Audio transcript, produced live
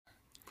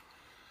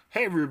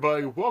Hey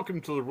everybody,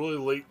 welcome to the really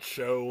late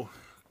show.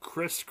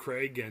 Chris,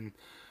 Craig, and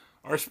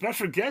our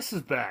special guest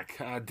is back.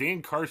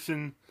 Dan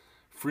Carson,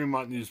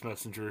 Fremont News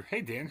Messenger.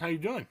 Hey Dan, how you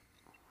doing?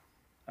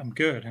 I'm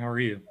good. How are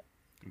you?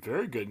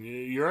 Very good.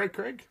 You alright,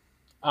 Craig?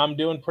 I'm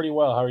doing pretty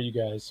well. How are you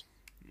guys?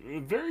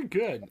 Very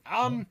good.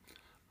 I'm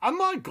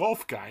not a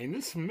golf guy, and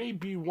this may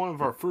be one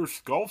of our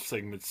first golf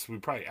segments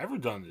we've probably ever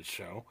done on this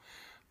show.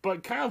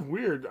 But kind of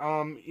weird.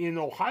 In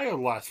Ohio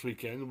last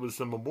weekend was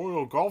the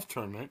Memorial Golf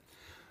Tournament.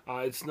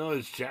 It's known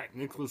as Jack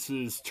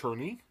Nicklaus's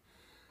tourney.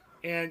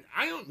 And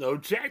I don't know,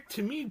 Jack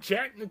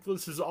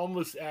Nicklaus is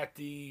almost at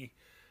the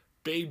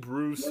Babe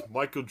Ruth,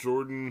 Michael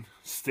Jordan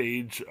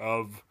stage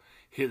of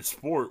his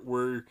sport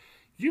where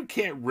you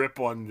can't rip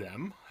on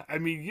them. I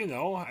mean,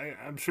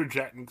 I'm sure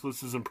Jack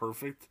Nicklaus isn't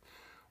perfect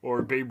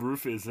or Babe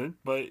Ruth isn't,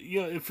 but,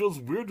 it feels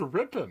weird to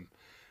rip him.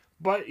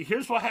 But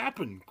here's what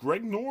happened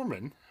Greg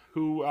Norman,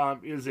 who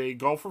is a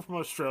golfer from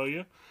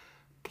Australia,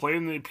 played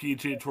in the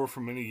PGA Tour for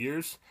many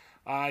years,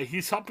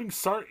 he's helping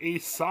start a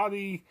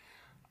Saudi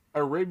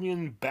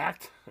Arabian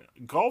backed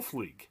golf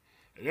league.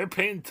 And they're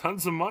paying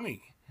tons of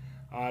money.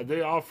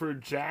 They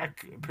offered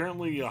Jack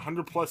apparently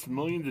 100 plus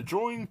million to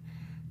join.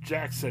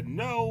 Jack said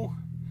no,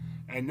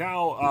 and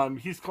now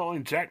he's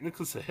calling Jack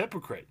Nicklaus a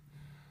hypocrite.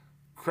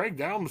 Craig,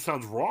 that almost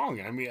sounds wrong.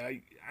 I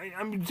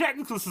mean, Jack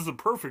Nicklaus isn't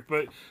perfect,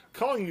 but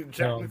calling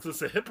Jack No.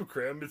 Nicklaus a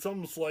hypocrite, it's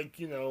almost like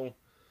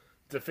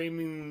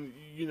defaming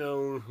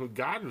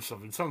God or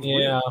something. It sounds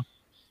Yeah. weird.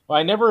 Well,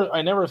 I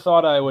never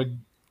thought I would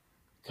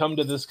come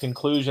to this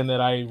conclusion that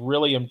I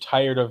really am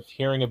tired of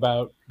hearing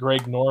about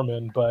Greg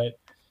Norman, but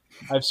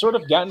I've sort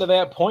of gotten to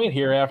that point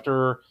here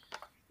after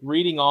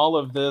reading all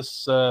of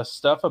this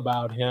stuff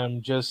about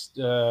him.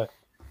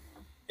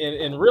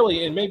 And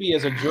really, and maybe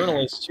as a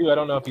journalist too. I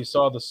don't know if you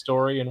saw the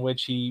story in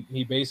which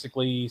he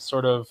basically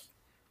sort of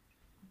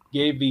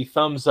gave the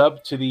thumbs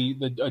up to the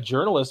a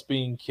journalist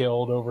being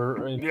killed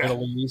over in the Yeah,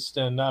 Middle East,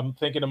 and I'm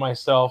thinking to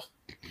myself,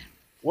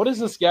 what is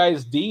this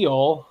guy's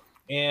deal?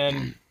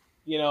 And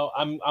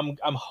I'm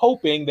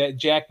hoping that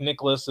Jack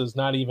Nicklaus is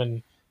not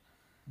even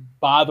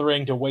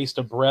bothering to waste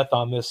a breath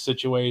on this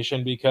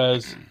situation,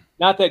 because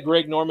not that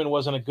Greg Norman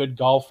wasn't a good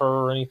golfer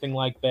or anything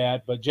like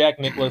that, but Jack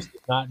Nicklaus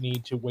does not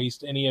need to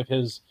waste any of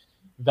his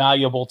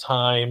valuable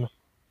time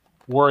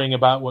worrying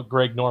about what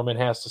Greg Norman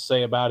has to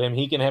say about him.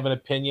 He can have an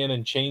opinion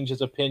and change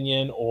his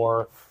opinion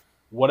or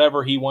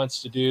whatever he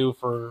wants to do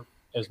for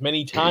as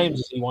many times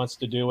as he wants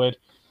to do it,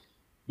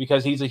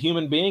 because he's a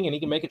human being and he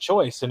can make a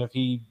choice. And if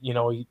he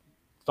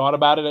thought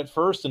about it at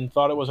first and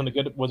thought it was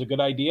a good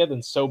idea,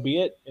 then so be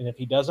it. And if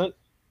he doesn't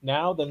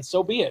now, then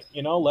so be it.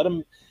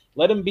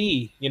 Let him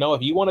be.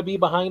 If you want to be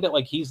behind it,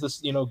 like he's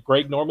this,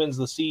 Greg Norman's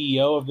the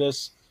CEO of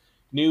this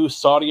new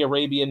Saudi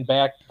Arabian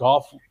backed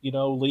golf,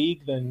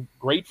 league, then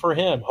great for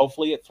him.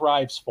 Hopefully it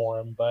thrives for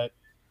him. But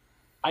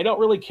I don't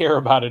really care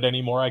about it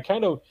anymore. I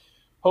kind of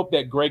hope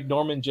that Greg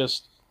Norman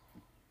just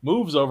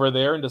moves over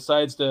there and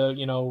decides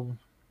to,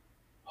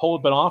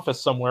 hold an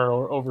office somewhere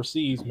or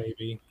overseas,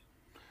 maybe.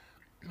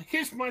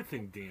 here's my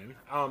thing, Dan.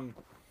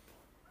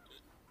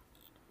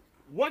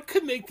 What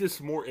could make this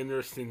more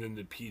interesting than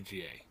the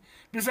PGA?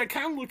 Because I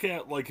kind of look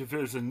at like if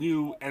there's a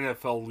new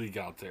NFL league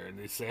out there and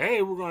they say,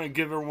 "Hey, we're going to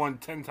give everyone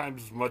 10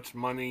 times as much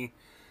money,"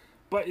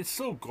 but it's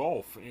still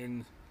golf,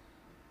 and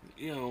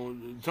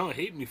don't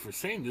hate me for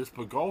saying this,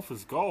 but golf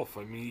is golf.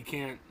 I mean, you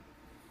can't.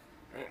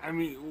 I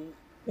mean,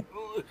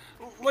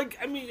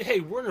 hey,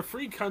 we're in a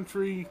free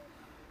country.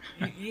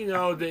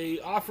 They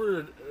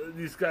offered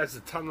these guys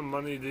a ton of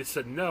money. They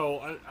said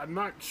no. I'm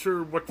not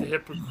sure what the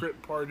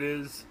hypocrite part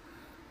is.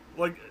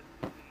 Like,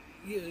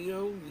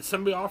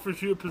 somebody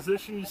offers you a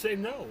position, you say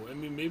no. I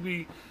mean,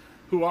 maybe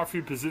who offered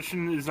you a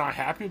position is not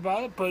happy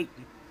about it, but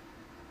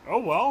oh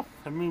well.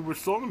 I mean, we're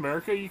still in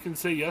America. You can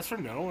say yes or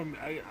no.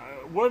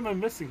 What am I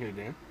missing here,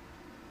 Dan?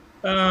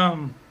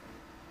 Um,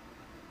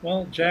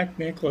 well, Jack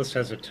Nicklaus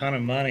has a ton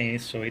of money,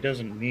 so he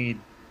doesn't need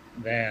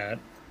that.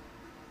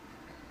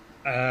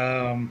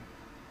 Um,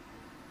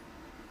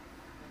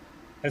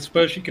 I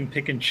suppose you can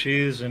pick and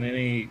choose in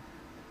any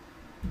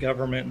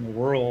government in the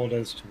world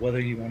as to whether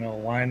you want to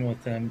align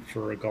with them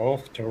for a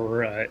golf tour.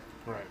 Right.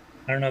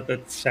 I don't know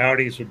that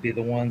Saudis would be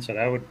the ones that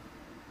I would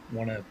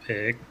want to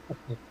pick.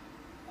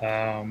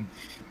 Um,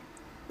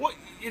 Well,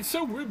 it's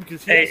so weird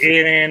because he has.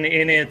 and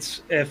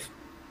it's if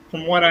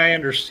from what I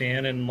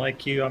understand, and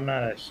like you, I'm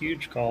not a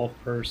huge golf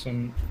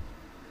person.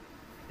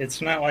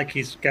 It's not like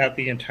he's got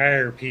the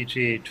entire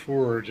PGA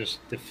Tour just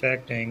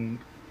defecting.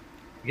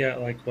 You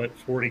got like what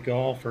 40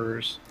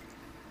 golfers.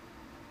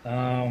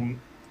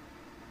 Um,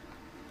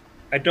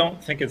 I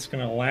don't think it's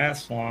going to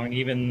last long,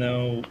 even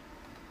though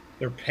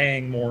they're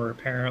paying more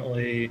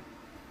apparently,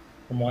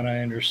 from what I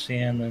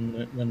understand,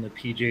 than the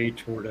PGA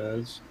Tour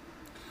does.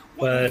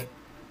 What?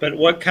 But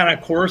what kind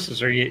of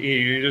courses are you?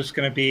 You're just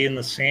going to be in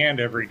the sand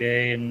every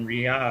day in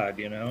Riyadh,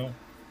 you know?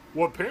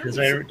 Well, Does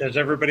apparently, does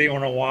everybody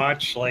want to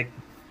watch like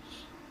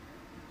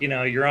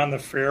you're on the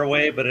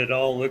fairway, but it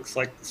all looks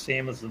like the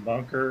same as the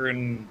bunker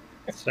in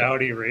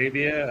Saudi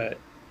Arabia?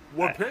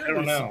 well, I don't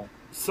apparently, know.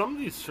 some of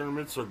these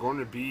tournaments are going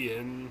to be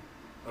in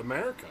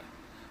America.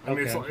 I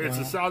mean, Okay. it's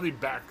a Saudi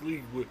backed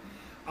league.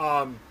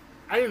 Um,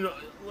 I don't know.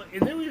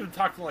 And they were even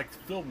talking like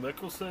Phil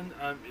Mickelson.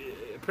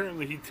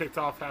 Apparently, he ticked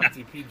off half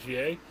the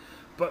PGA,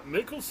 but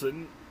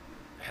Mickelson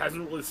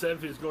hasn't really said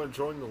if he's going to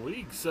join the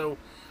league. So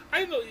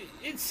I don't know.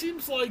 It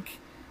seems like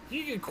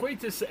you can equate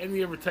this to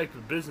any other type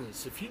of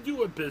business. If you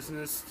do a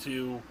business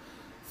to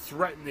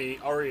threaten a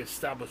already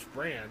established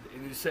brand,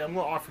 and you say, "I'm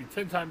going to offer you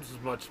 10 times as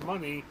much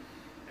money,"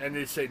 and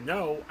they say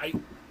no, I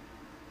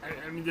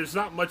mean, there's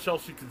not much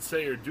else you can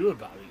say or do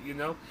about it, you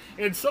know?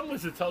 And in some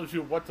ways, it tells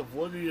you what the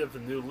validity of the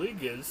new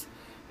league is.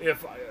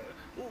 If,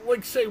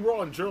 like, say, we're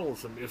on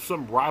journalism, if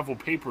some rival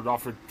paper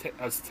offered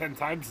us 10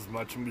 times as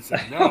much and we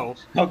said no.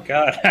 Oh,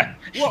 God.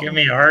 Well, Give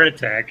me a heart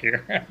attack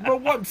here. but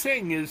what I'm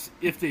saying is,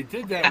 if they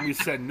did that and we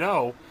said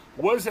no,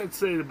 what does that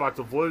say about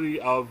the validity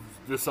of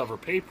this other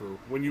paper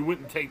when you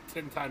wouldn't take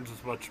 10 times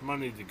as much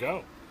money to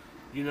go?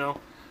 You know?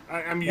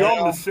 I mean, you're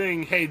almost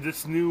saying, hey,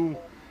 this new.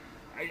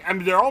 I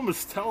mean, they're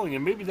almost telling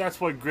him. Maybe that's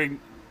why Greg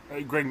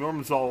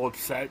Norman's all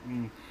upset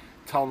and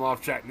telling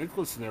off Jack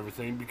Nicklaus and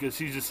everything, because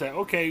he just said,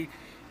 okay,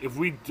 if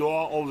we do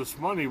all this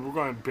money, we're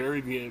going to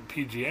bury the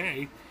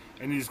PGA.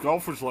 And these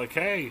golfers are like,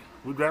 hey,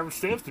 we'd rather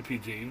stay with the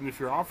PGA, even if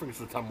you're offering us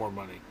a ton more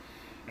money.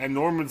 And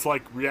Norman's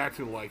like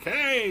reacting like,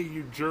 hey,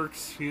 you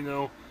jerks, you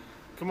know,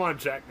 come on,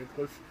 Jack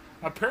Nicklaus.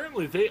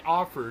 Apparently, they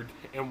offered,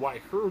 and what I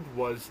heard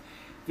was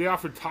they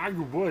offered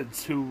Tiger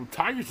Woods, who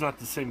Tiger's not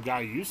the same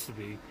guy he used to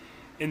be,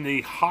 in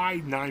the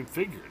high 9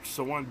 figures.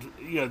 So,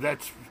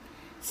 that's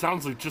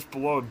sounds like just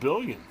below $1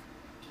 billion.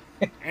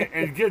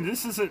 and again,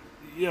 this isn't,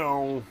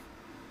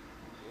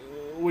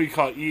 what do you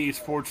call it, EA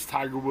Sports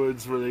Tiger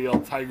Woods, where they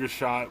yell Tiger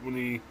Shot when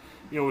he,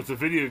 it's a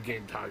video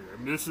game Tiger. I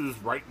mean, this is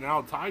right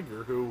now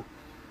Tiger, who,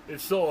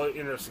 it's still an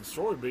interesting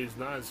story, but he's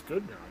not as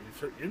good now.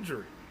 He's hurt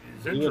injury.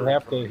 He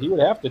would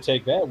have to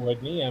take that,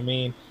 wouldn't he? I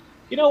mean,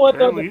 you know what,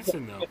 though?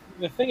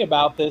 The thing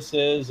about this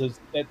is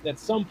at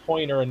some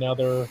point or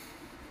another,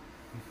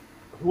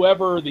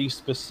 whoever the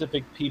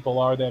specific people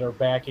are that are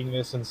backing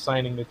this and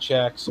signing the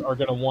checks are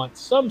going to want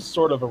some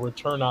sort of a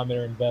return on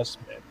their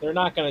investment. They're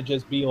not going to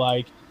just be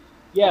like,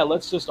 yeah,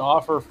 let's just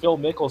offer Phil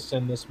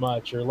Mickelson this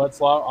much, or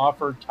let's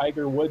offer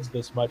Tiger Woods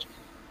this much.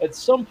 At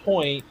some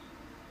point,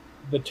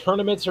 the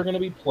tournaments are going to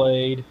be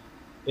played.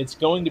 It's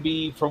going to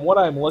be, from what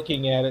I'm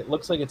looking at, it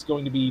looks like it's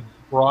going to be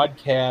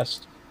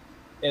broadcast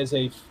as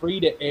a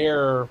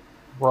free-to-air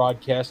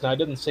broadcast. Now, I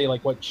didn't say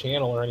like what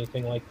channel or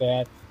anything like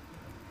that,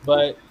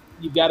 but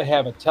you've got to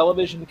have a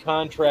television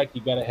contract.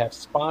 You've got to have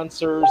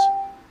sponsors,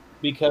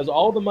 because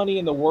all the money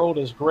in the world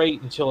is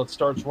great until it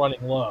starts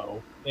running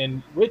low.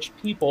 And rich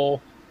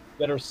people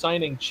that are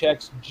signing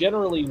checks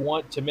generally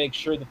want to make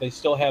sure that they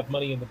still have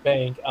money in the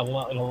bank, and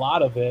a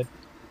lot of it.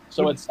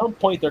 So at some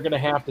point, they're going to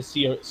have to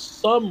see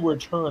some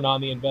return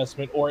on the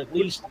investment, or at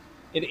least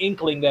an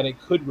inkling that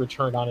it could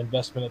return on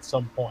investment at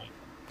some point.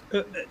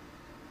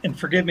 And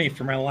forgive me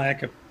for my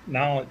lack of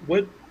knowledge.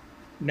 What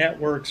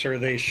networks are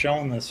they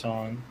showing this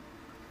on?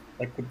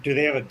 Like, do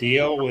they have a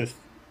deal with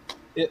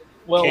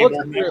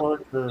cable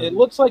network? It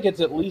looks like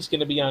it's at least going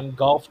to be on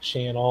Golf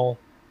Channel,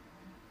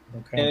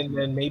 okay, and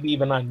then maybe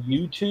even on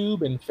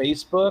YouTube and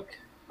Facebook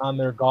on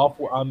their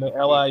on the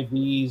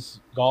LIV's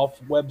golf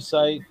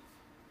website.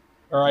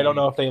 Or I don't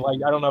know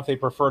if they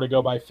prefer to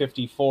go by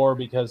 54,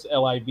 because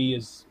LIV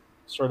is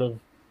sort of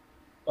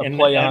a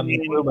play on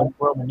the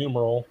Roman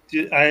numeral.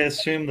 I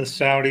assume the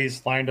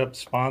Saudis lined up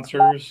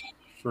sponsors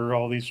for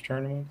all these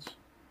tournaments.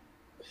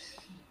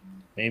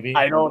 Maybe.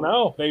 I don't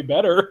know. They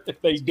better.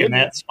 If they did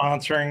that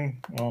sponsoring.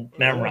 Well,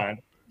 never mind.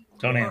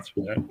 Don't answer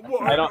that.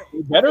 I don't.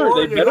 They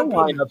better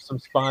line up some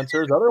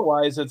sponsors.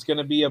 Otherwise, it's going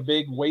to be a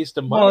big waste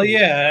of money. Well,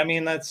 yeah. I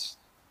mean, that's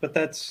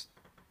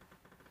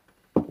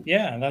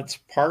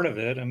part of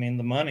it. I mean,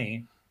 the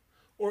money.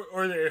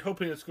 Or they're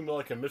hoping it's going to be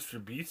like a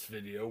Mr. Beast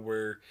video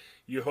where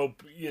you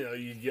hope,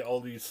 you get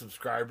all these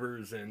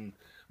subscribers and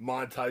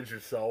monetize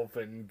yourself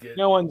and get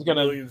millions of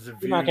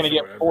views. You're not going to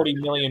get 40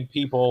 million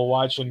people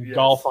watching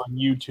golf on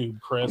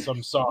YouTube, Chris.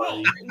 I'm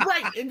sorry. Well,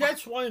 right, and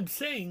that's why I'm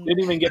saying.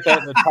 Didn't even get that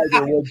in the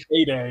Tiger Woods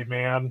heyday,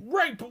 man.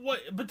 Right,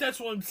 but that's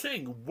what I'm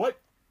saying.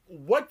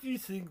 What do you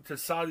think the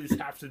Saudis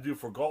have to do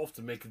for golf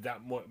to make it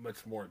that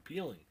much more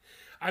appealing?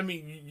 I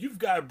mean, you've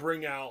got to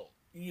bring out,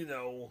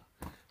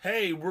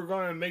 hey, we're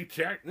going to make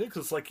Jack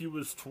Nicklaus like he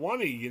was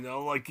 20,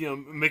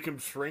 make him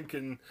shrink.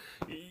 And,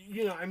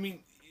 I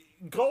mean,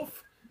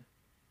 golf,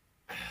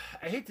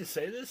 I hate to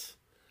say this,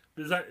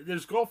 because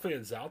there's golf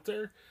fans out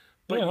there,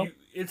 but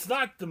it's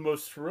not the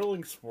most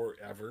thrilling sport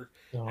ever.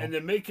 No. And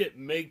to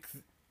make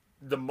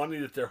the money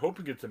that they're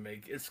hoping it to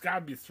make, it's got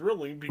to be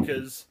thrilling,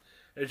 because,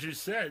 as you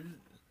said,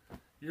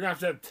 you're going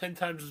to have 10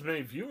 times as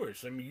many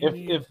viewers. I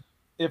mean,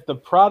 if the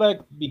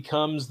product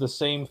becomes the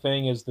same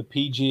thing as the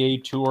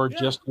PGA Tour,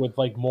 just with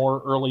like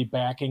more early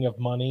backing of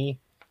money,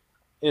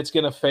 it's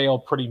going to fail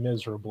pretty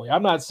miserably.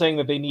 I'm not saying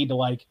that they need to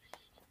like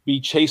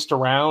be chased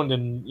around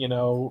and,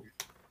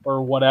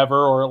 or whatever,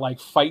 or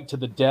like fight to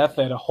the death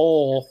at a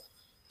hole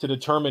to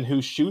determine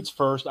who shoots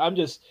first.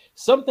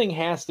 Something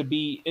has to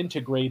be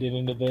integrated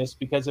into this,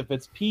 because if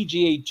it's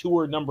PGA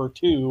Tour number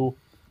 2,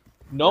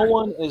 No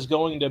one is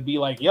going to be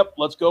like, yep,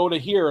 let's go to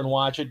here and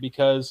watch it,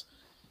 because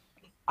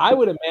I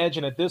would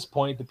imagine at this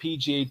point the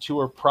PGA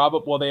Tour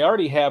probably, well, they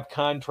already have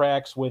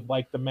contracts with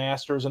like the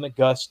Masters and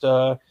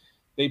Augusta.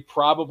 They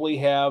probably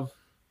have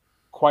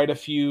quite a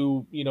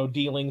few,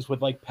 dealings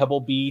with like Pebble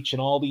Beach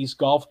and all these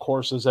golf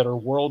courses that are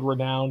world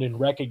renowned and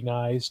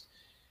recognized.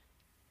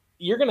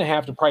 You're going to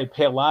have to probably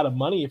pay a lot of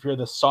money if you're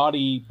the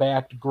Saudi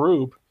backed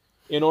group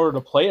in order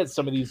to play at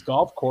some of these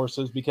golf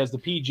courses, because the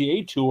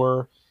PGA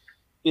Tour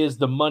is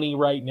the money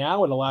right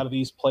now in a lot of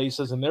these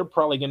places. And they're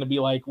probably going to be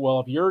like, well,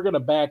 if you're going to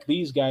back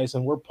these guys,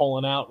 and we're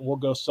pulling out and we'll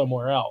go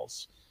somewhere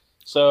else.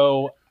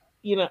 So,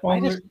 Well, I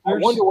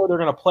wonder where they're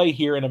going to play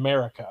here in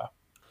America.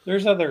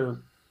 There's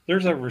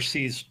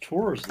overseas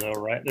tours though,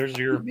 right? There's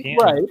European.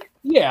 Right.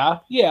 Yeah.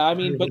 I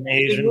mean, but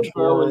Asian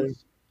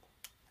tours.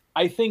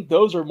 I think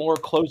those are more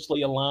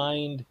closely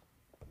aligned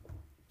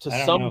to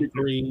some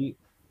degree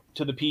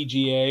to the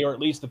PGA, or at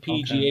least the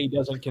PGA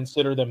doesn't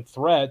consider them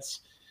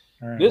threats.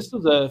 Right. This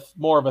is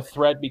more of a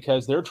threat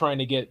because they're trying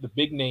to get the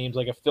big names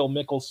like a Phil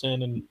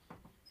Mickelson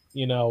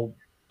and,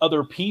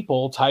 other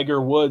people,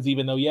 Tiger Woods,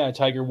 even though,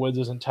 Tiger Woods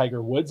isn't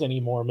Tiger Woods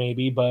anymore,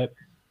 maybe, but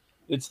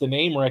it's the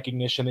name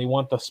recognition. They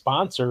want the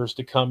sponsors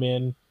to come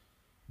in.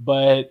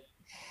 But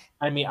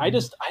I mean, I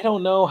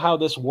don't know how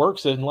this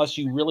works unless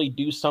you really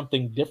do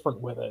something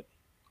different with it.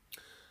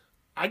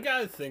 I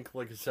gotta think,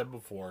 like I said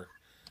before,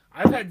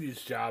 I've had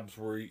these jobs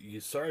where you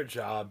start a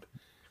job,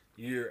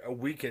 you're a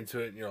week into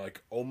it, and you're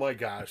like, oh my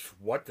gosh,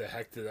 what the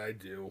heck did I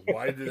do?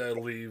 Why did I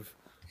leave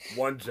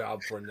one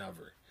job for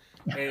another?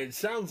 And it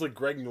sounds like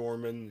Greg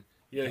Norman,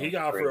 he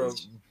got offered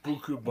a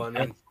buku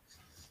money,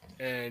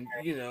 and,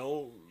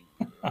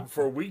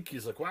 for a week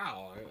he's like,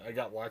 wow, I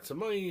got lots of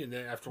money, and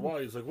then after a while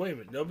he's like, wait a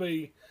minute,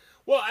 nobody...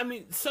 Well, I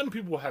mean, some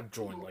people have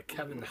joined, like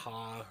Kevin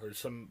Ha or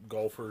some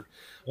golfer,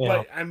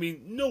 but, I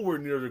mean, nowhere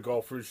near the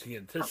golfers he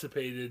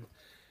anticipated,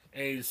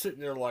 and he's sitting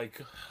there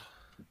like...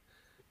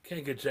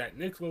 Can't get Jack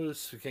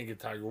Nicklaus. We can't get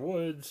Tiger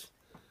Woods.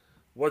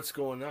 What's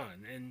going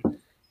on? And,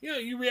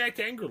 you react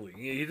angrily.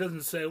 He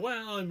doesn't say,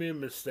 well, I made a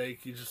mistake.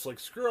 He's just like,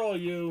 screw all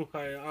you.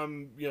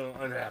 I'm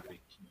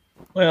unhappy.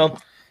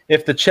 Well,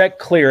 if the check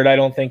cleared, I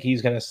don't think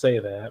he's going to say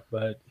that,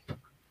 but...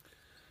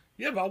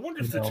 Yeah, but I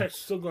wonder if the check's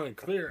still going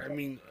to clear. I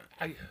mean,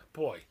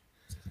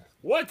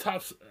 what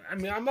tops... I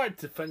mean, I'm not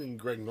defending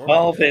Greg Norman.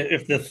 Well,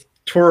 if the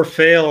tour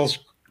fails,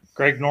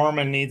 Greg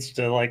Norman needs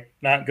to,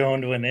 not go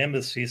into an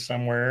embassy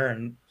somewhere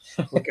and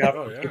look out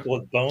for people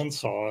with bone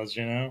saws,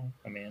 I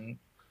mean...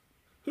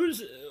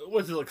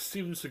 Was it like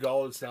Steven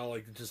Seagal is now,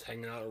 just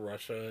hanging out in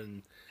Russia,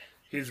 and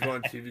he's going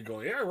on TV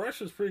going, yeah,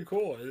 Russia's pretty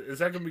cool. Is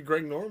that going to be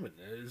Greg Norman?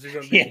 Is he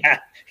going to be...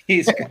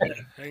 he's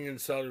hanging in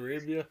Saudi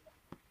Arabia?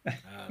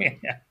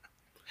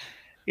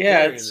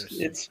 Yeah,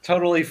 it's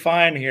totally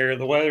fine here.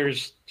 The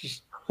weather's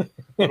just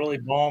totally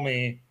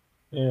balmy.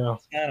 Yeah.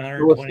 It's not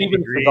 120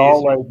 degrees.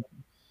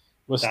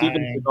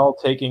 Steven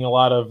Seagal taking a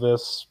lot of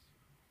this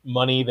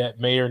money that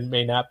may or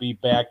may not be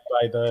backed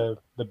by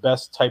the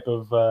best type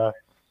of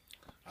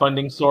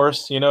funding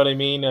source? You know what I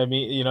mean? I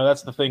mean,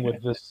 that's the thing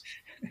with this.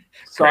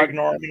 Greg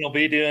Norman will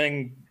be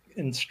doing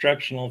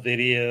instructional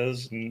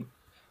videos and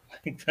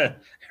the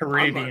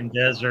Arabian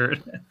desert.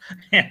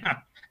 Yeah.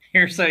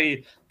 Here's how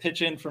you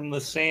pitch in from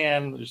the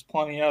sand. There's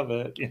plenty of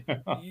it.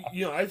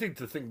 I think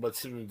the thing about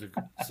Steven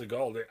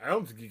Seagal, I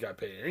don't think he got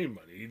paid any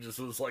money. He just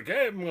was like,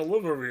 hey, I'm going to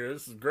live over here.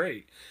 This is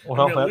great.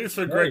 Well, at least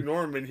for Greg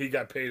Norman, he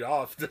got paid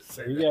off. To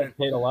say he got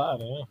paid a lot,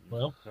 yeah.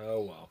 Well,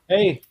 oh, well.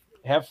 Hey,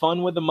 have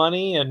fun with the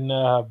money, and,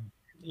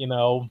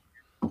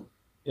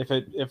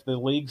 if the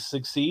league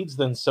succeeds,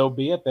 then so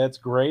be it. That's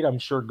great. I'm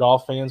sure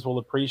golf fans will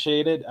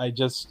appreciate it.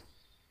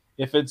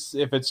 If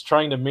it's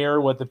trying to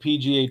mirror what the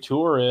PGA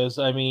Tour is,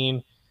 I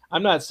mean,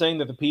 I'm not saying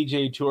that the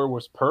PGA Tour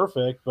was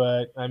perfect,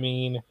 but I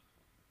mean,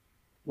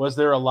 was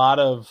there a lot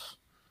of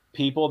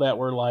people that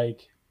were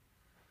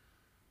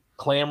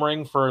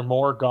clamoring for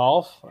more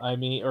golf? I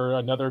mean, or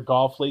another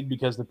golf league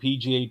because the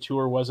PGA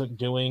Tour wasn't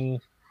doing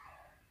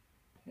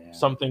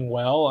something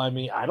well? I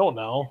mean, I don't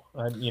know.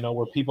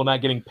 Were people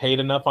not getting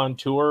paid enough on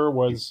tour?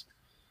 Was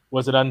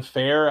it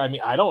unfair? I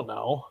mean, I don't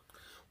know.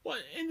 Well,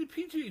 and the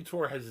PGA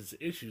Tour has its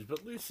issues, but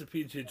at least the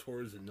PGA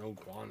Tour is a known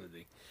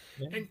quantity.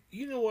 Yeah. And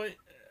you know what?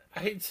 I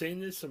hate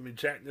saying this. I mean,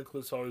 Jack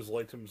Nicklaus always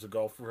liked him as a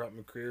golfer throughout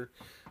my career.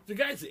 The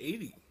guy's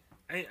 80.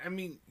 I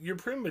mean, you're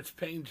pretty much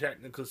paying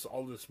Jack Nicklaus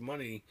all this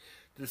money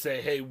to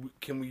say, hey,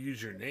 can we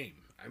use your name?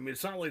 I mean,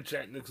 it's not like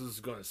Jack Nicklaus is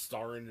going to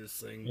star in this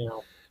thing. Yeah.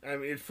 I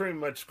mean, it's pretty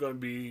much going to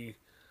be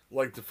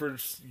like the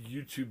first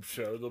YouTube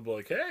show. They'll be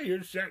like, hey,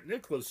 here's Jack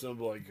Nicklaus. And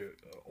they'll be like,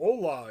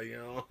 hola,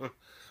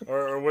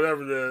 or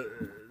whatever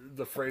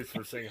the phrase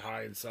for saying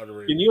hi in Saudi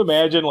Arabia. Can you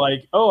imagine,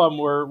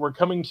 we're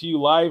coming to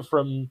you live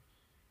from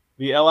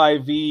the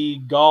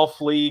LIV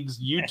Golf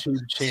League's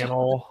YouTube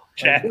channel.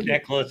 Jack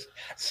Nicklaus.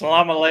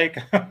 Salam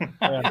alaikum.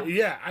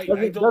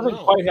 It doesn't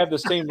quite have the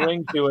same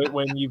ring to it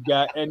when you've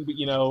got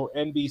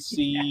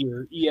NBC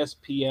or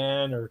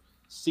ESPN or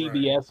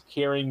CBS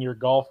carrying your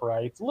golf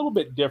rights. A little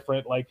bit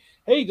different. Like,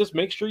 hey, just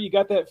make sure you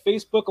got that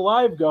Facebook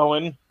Live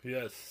going.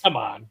 Yes. Come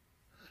on.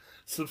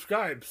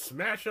 subscribe,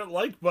 smash that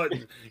like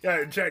button.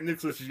 Yeah, Jack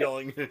Nicklaus is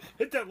yelling,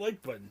 hit that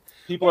like button.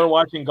 People are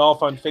watching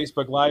golf on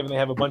Facebook Live, and they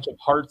have a bunch of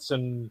hearts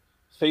and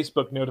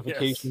Facebook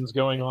notifications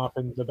going off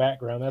in the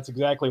background. That's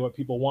exactly what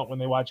people want when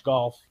they watch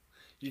golf.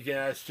 You can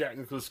ask Jack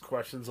Nicklaus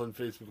questions on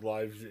Facebook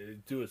Live,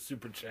 do a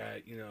super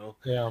chat,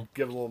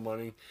 give a little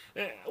money.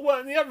 Well,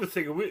 and the other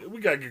thing, we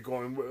got to get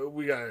going.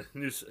 We got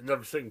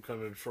another segment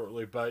coming up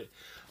shortly, but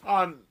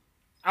I'm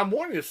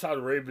warning of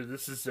Saudi Arabia,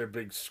 this is their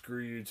big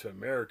screw you to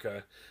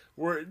America,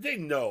 where they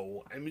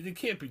know, I mean, they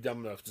can't be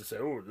dumb enough to say,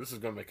 oh, this is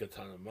going to make a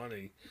ton of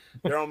money.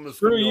 They're almost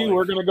screw you, like,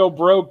 we're going to go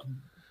broke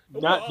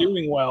not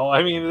doing well.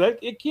 I mean,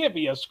 it can't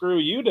be a screw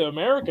you to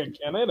America,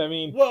 can it? I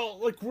mean,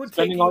 like we're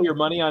spending all your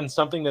money on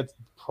something that's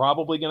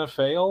probably going to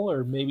fail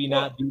or maybe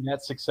not be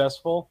that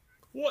successful.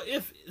 Well,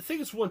 if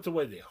things went the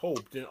way they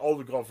hoped and all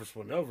the golfers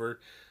went over,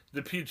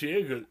 the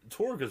PGA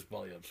Tour goes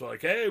belly up. So,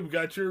 like, hey, we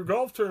got your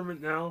golf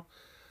tournament now.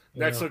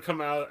 Next will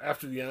come out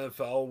after the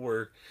NFL.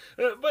 Where,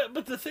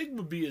 but the thing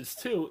would be is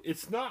too,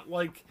 it's not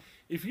like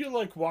if you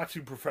like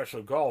watching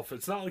professional golf,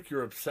 it's not like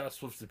you're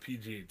obsessed with the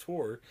PGA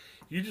Tour.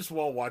 You just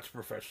want to watch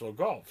professional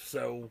golf.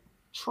 So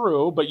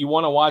true, but you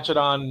want to watch it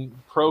on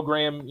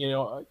program. You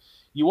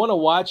want to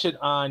watch it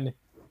on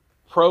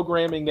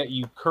programming that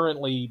you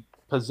currently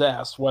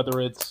possess,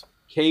 whether it's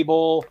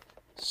cable,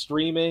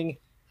 streaming.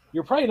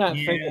 You're probably not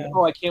thinking,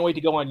 oh, I can't wait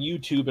to go on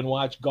YouTube and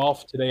watch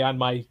golf today on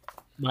my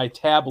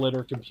tablet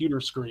or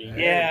computer screen.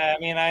 Yeah, I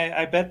mean,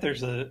 I bet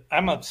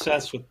I'm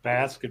obsessed with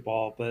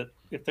basketball, but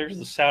if there's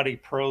a Saudi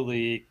Pro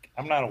League,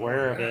 I'm not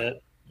aware of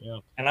it. Yeah.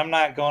 And I'm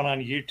not going on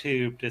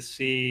YouTube to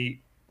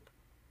see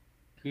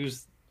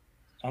who's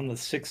on the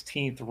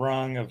 16th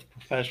rung of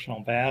professional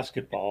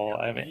basketball.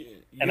 I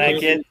mean, I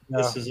get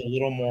this is a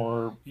little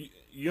more.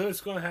 You know what's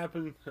going to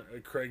happen,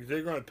 Craig?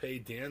 They're going to pay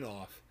Dan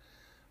off.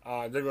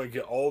 They're going to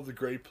get all the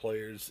great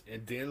players,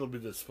 and Dan will be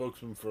the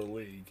spokesman for the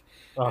league.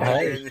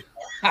 And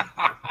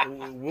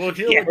we'll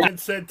hear what Ben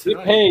said tonight.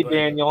 Get paid,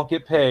 Daniel.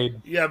 Get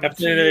paid. Yeah, but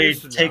after they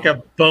take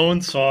a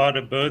bone saw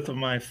to both of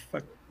my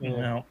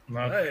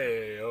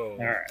Hey, all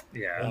right,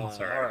 yeah, that's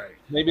all right.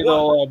 Maybe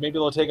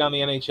they'll take on the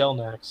NHL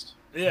next.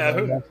 Yeah,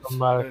 who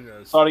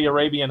knows? Saudi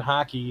Arabian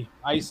hockey,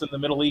 ice in the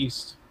Middle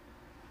East.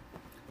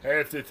 Hey,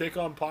 if they take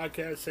on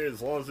podcasts, say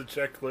as long as the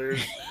check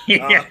clears,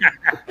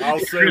 I'll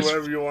say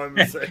whatever you want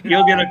me to say.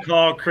 You'll get a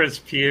call, Chris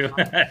Pugh.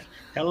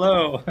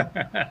 Hello.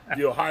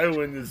 The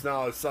Ohioan is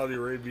now Saudi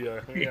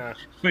Arabia. Yeah,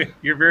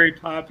 you're very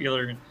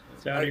popular in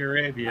Saudi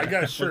Arabia. I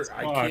got a shirt.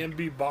 I can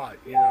be bought.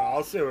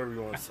 I'll say whatever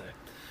you want to say.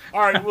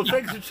 All right. Well,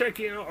 thanks for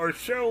checking out our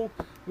show.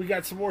 We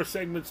got some more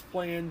segments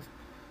planned.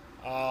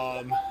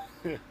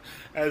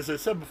 As I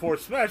said before,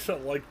 smash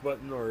that like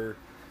button or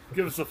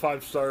give us a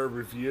 5-star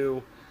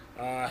review.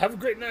 Have a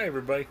great night,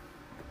 everybody.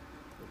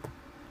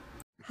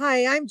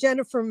 Hi, I'm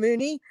Jennifer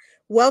Mooney.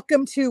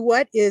 Welcome to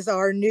what is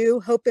our new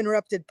Hope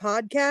Interrupted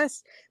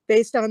podcast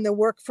based on the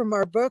work from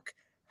our book,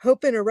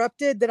 Hope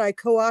Interrupted, that I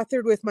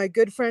co-authored with my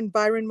good friend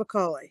Byron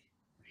McCauley.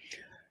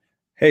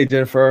 Hey,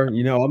 Jennifer,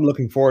 I'm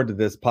looking forward to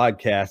this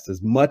podcast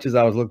as much as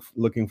I was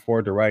looking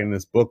forward to writing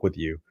this book with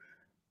you.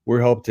 We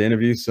hope to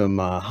interview some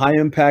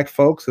high-impact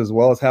folks as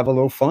well as have a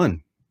little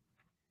fun.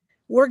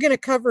 We're going to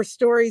cover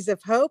stories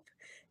of hope.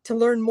 To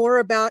learn more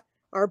about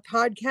our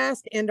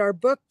podcast and our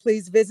book,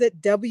 please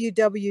visit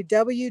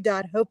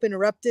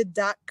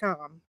www.hopeinterrupted.com.